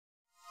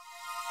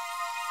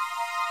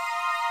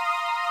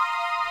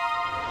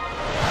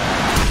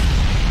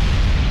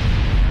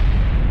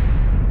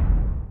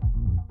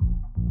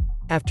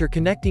After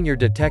connecting your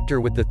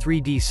detector with the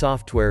 3D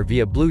software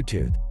via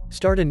Bluetooth,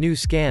 start a new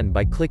scan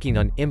by clicking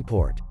on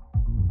Import.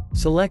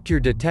 Select your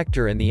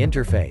detector and the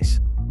interface.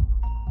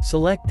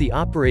 Select the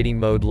operating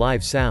mode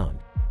Live Sound.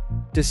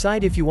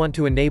 Decide if you want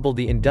to enable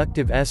the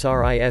inductive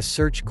SRIS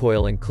search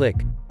coil and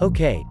click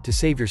OK to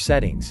save your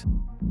settings.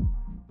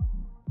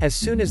 As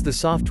soon as the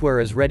software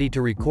is ready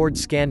to record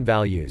scan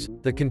values,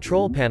 the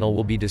control panel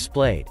will be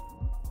displayed.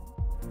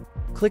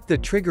 Click the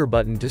trigger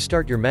button to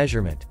start your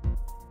measurement.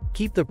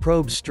 Keep the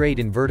probe straight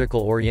in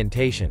vertical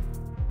orientation.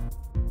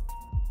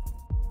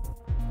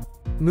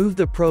 Move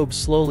the probe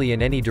slowly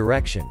in any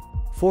direction,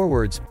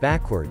 forwards,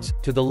 backwards,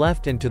 to the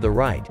left and to the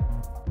right.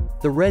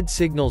 The red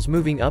signals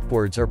moving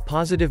upwards are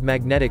positive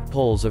magnetic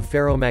poles of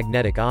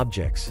ferromagnetic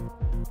objects.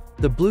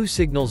 The blue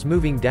signals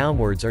moving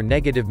downwards are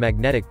negative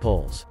magnetic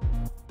poles.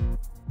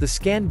 The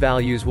scan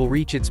values will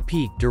reach its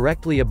peak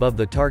directly above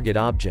the target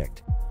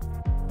object.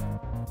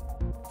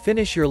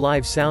 Finish your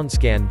live sound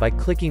scan by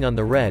clicking on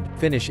the red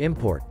Finish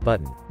Import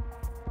button.